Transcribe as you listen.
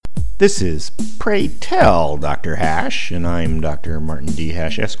This is Pray Tell Dr. Hash, and I'm Dr. Martin D.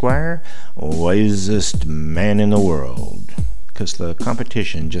 Hash, Esquire, wisest man in the world. 'Cause the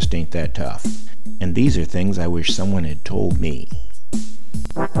competition just ain't that tough. And these are things I wish someone had told me.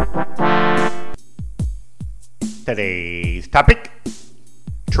 Today's topic,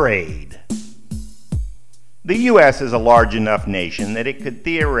 trade. The U.S. is a large enough nation that it could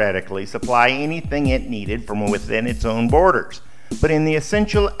theoretically supply anything it needed from within its own borders. But in the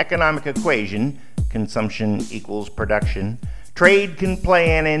essential economic equation, consumption equals production, trade can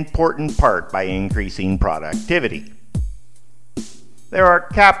play an important part by increasing productivity. There are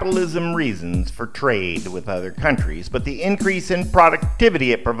capitalism reasons for trade with other countries, but the increase in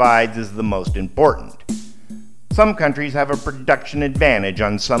productivity it provides is the most important. Some countries have a production advantage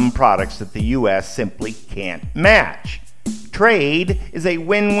on some products that the U.S. simply can't match. Trade is a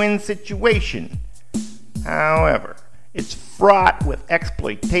win-win situation. However, it's fraught with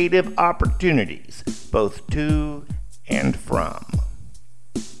exploitative opportunities, both to and from.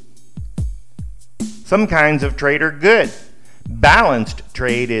 Some kinds of trade are good. Balanced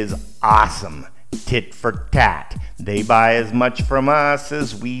trade is awesome. Tit for tat. They buy as much from us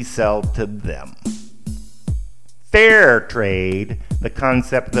as we sell to them. Fair trade, the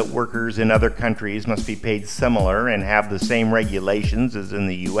concept that workers in other countries must be paid similar and have the same regulations as in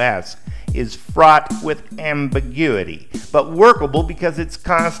the U.S., is fraught with ambiguity, but workable because it's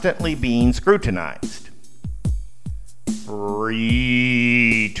constantly being scrutinized.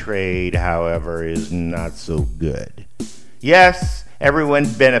 Free trade, however, is not so good. Yes, everyone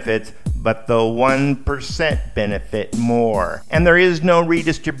benefits, but the 1% benefit more. And there is no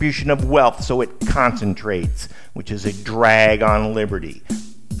redistribution of wealth, so it concentrates, which is a drag on liberty.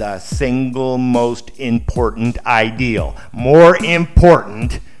 The single most important ideal, more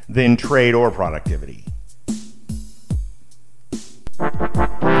important than trade or productivity.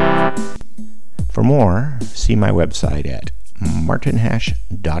 For more, see my website at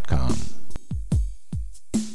martinhash.com.